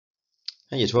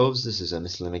Hey Year 12s, this is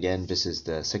Mr. Lim again. This is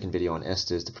the second video on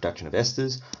esters, the production of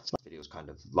esters. The video is kind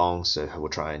of long, so we'll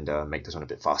try and make this one a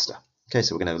bit faster. Okay,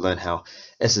 so we're going to learn how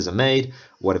esters are made,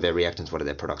 what are their reactants, what are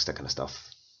their products, that kind of stuff.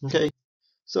 Okay,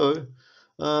 so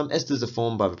esters are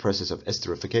formed by the process of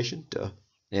esterification.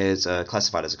 It's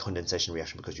classified as a condensation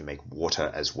reaction because you make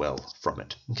water as well from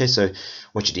it. Okay, so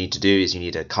what you need to do is you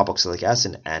need a carboxylic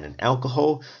acid and an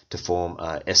alcohol to form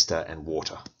ester and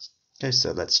water. Okay,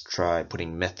 so let's try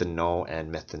putting methanol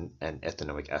and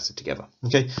ethanoic acid together.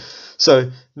 Okay, so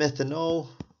methanol,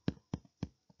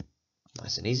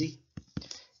 nice and easy.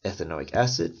 Ethanoic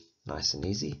acid, nice and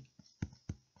easy.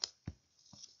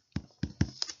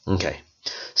 Okay,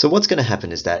 so what's going to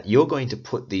happen is that you're going to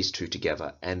put these two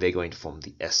together and they're going to form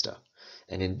the ester.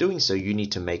 And in doing so, you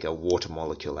need to make a water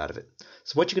molecule out of it.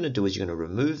 So what you're going to do is you're going to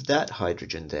remove that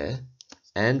hydrogen there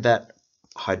and that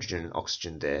hydrogen and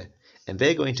oxygen there, and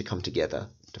they're going to come together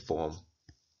to form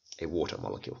a water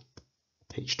molecule,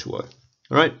 H2O. All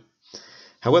right.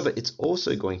 However, it's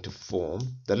also going to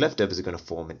form, the leftovers are going to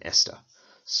form an ester.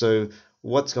 So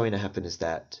what's going to happen is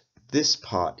that this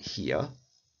part here,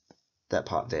 that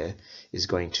part there, is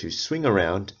going to swing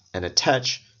around and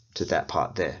attach to that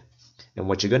part there. And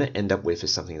what you're going to end up with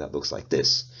is something that looks like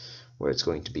this, where it's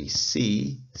going to be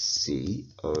CCO.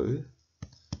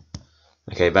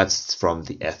 Okay, that's from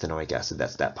the ethanoic acid,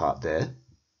 that's that part there.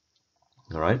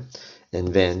 All right, and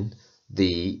then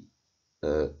the,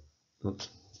 oops,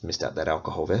 missed out that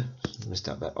alcohol there, missed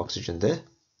out that oxygen there.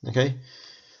 Okay,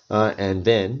 and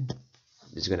then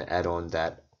it's going to add on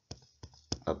that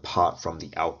apart from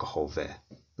the alcohol there.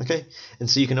 Okay, and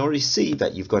so you can already see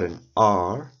that you've got an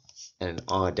R and an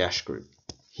R dash group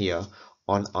here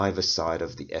on either side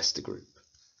of the ester group.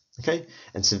 Okay,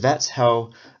 and so that's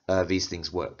how these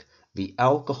things work. The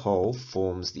alcohol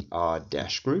forms the R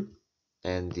dash group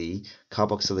and the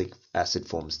carboxylic acid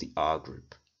forms the R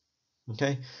group.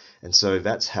 Okay, and so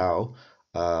that's how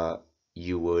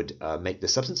you would make the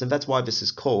substance, and that's why this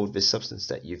is called, this substance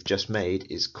that you've just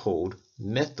made is called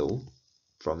methyl,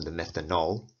 from the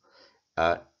methanol,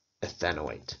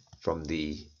 ethanoate, from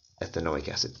the ethanoic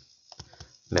acid,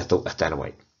 methyl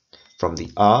ethanoate, from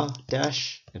the R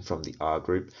dash and from the R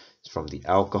group, from the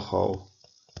alcohol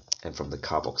and from the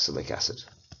carboxylic acid.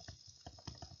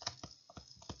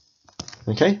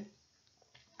 Okay,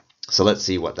 so let's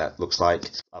see what that looks like.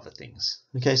 Other things.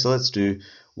 Okay, so let's do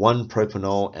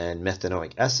 1-propanol and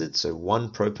methanoic acid. So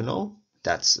 1-propanol,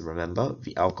 that's, remember,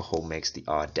 the alcohol makes the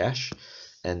R dash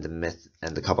and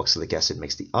the carboxylic acid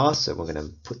makes the R. So we're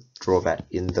going to draw that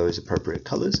in those appropriate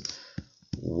colors.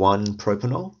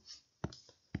 1-propanol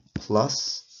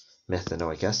plus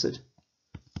methanoic acid.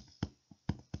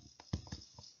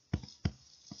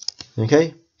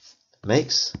 Okay,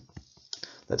 makes.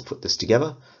 Let's put this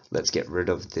together. Let's get rid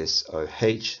of this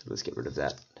OH. Let's get rid of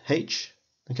that H.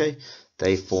 Okay,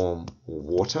 they form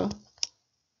water.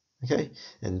 Okay,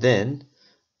 and then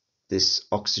this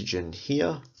oxygen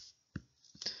here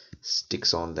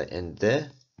sticks on the end there.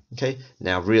 Okay,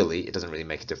 now really it doesn't really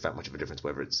make that much of a difference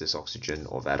whether it's this oxygen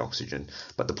or that oxygen,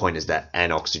 but the point is that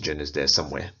an oxygen is there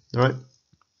somewhere. All right,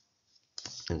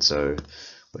 and so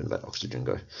where did that oxygen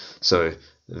go? So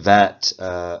that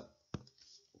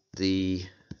the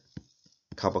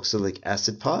carboxylic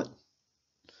acid part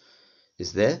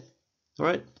is there, all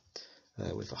right,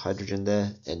 with a hydrogen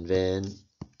there, and then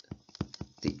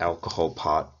the alcohol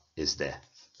part is there.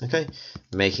 Okay,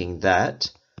 making that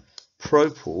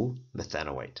propyl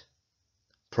methanoate.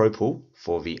 Propyl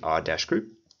for the R dash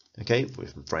group. Okay,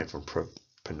 with refrain from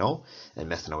propanol and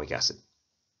methanoic acid.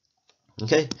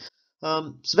 Okay,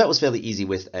 so that was fairly easy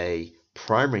with a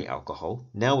primary alcohol.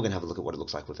 Now we're going to have a look at what it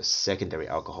looks like with a secondary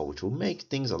alcohol, which will make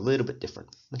things a little bit different.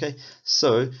 Okay,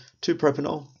 so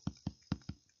 2-propanol,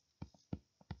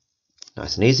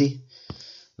 nice and easy.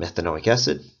 Methanoic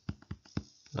acid,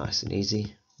 nice and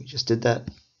easy. We just did that.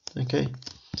 Okay,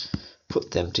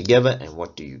 put them together, and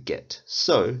what do you get?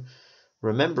 So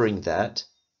remembering that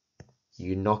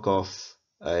you knock off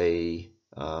a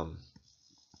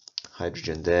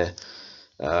hydrogen there,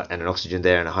 and an oxygen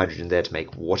there and a hydrogen there to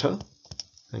make water.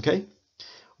 Okay,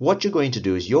 what you're going to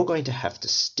do is you're going to have to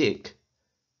stick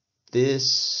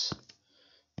this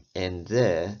end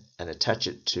there and attach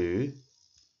it to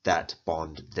that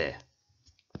bond there.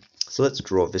 So let's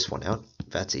draw this one out.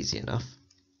 That's easy enough.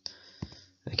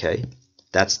 Okay,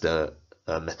 that's the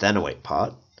methanoate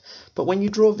part. But when you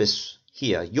draw this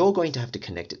here, you're going to have to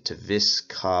connect it to this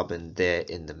carbon there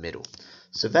in the middle.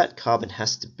 So that carbon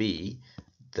has to be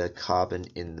the carbon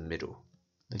in the middle.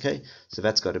 Okay, so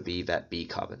that's got to be that B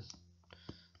carbon.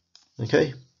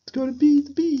 Okay, it's got to be the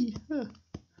B.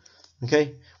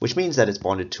 Okay, which means that it's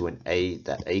bonded to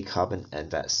that A carbon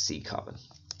and that C carbon.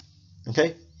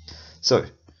 Okay, so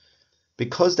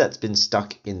because that's been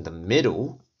stuck in the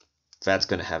middle, that's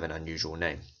going to have an unusual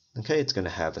name. Okay, it's going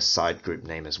to have a side group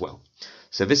name as well.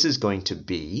 So this is going to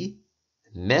be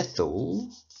methyl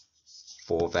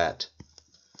for that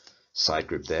side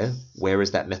group there. Where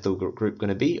is that methyl group going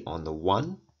to be? On the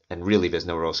 1. And really there's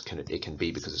nowhere else it can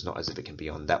be, because it's not as if it can be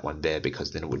on that one there,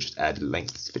 because then it would just add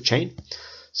length to the chain.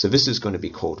 So this is going to be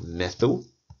called methyl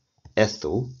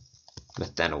ethyl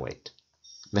methanoate.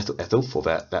 Methyl ethyl for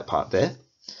that part there,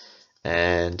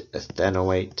 and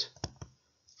ethanoate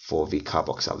for the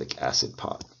carboxylic acid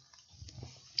part.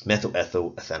 Methyl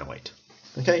ethyl ethanoate.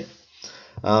 Okay,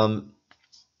 and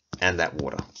that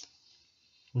water.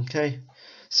 Okay,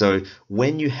 so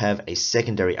when you have a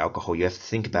secondary alcohol, you have to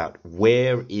think about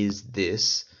where is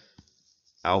this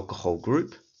alcohol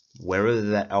group, wherever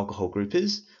that alcohol group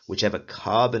is, whichever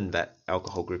carbon that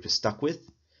alcohol group is stuck with,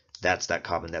 that's that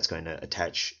carbon that's going to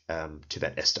attach to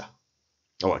that ester,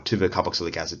 or to the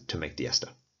carboxylic acid to make the ester.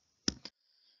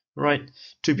 Right,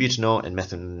 2-butanol and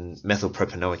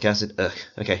methylpropanoic acid.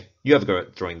 Okay, you have a go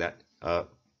at drawing that. I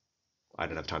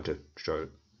don't have time to show.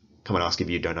 Come and ask if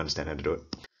you don't understand how to do it.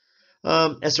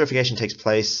 Esterification takes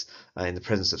place in the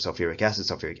presence of sulfuric acid.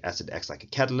 Sulfuric acid acts like a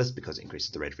catalyst because it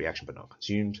increases the rate of reaction but not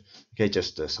consumed. Okay,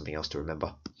 just something else to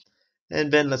remember.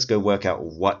 And then let's go work out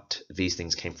what these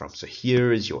things came from. So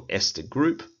here is your ester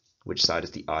group. Which side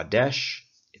is the R dash?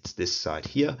 It's this side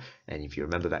here. And if you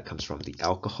remember, that comes from the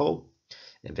alcohol.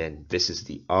 And then this is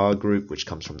the R group, which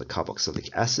comes from the carboxylic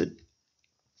acid.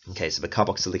 Okay, so the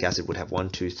carboxylic acid would have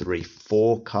 1, 2, 3,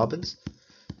 4 carbons.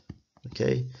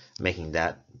 Okay, making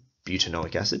that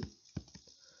butanoic acid.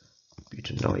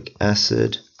 Butanoic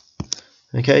acid.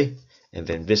 Okay, and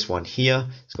then this one here,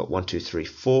 it's got 1, 2, 3,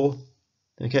 4.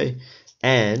 Okay,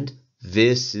 and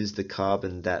this is the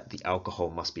carbon that the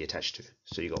alcohol must be attached to.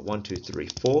 So you got 1, 2, 3,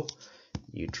 4.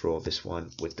 You draw this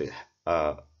one with the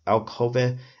alcohol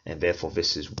there, and therefore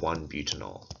this is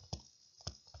 1-butanol.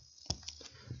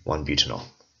 1-butanol.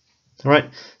 All right,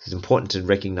 so it's important to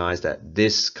recognize that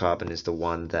this carbon is the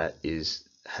one that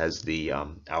has the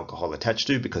alcohol attached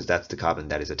to, because that's the carbon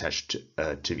that is attached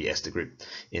to the ester group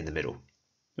in the middle.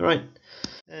 All right,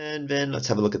 and then let's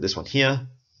have a look at this one here.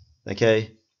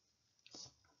 Okay,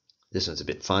 this one's a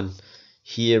bit fun.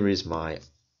 Here is my,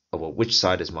 which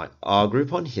side is my R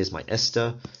group on? Here's my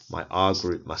ester. My R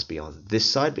group must be on this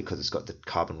side because it's got the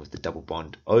carbon with the double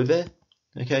bond over.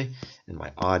 Okay, and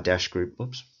my R dash group,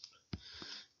 oops,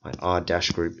 my R dash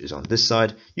group is on this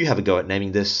side. You have a go at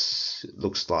naming this. It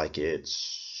looks like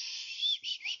it's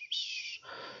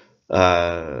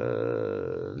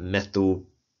methyl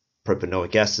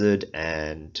propanoic acid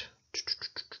and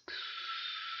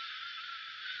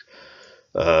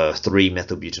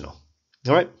 3-methylbutanol.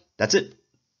 All right, that's it.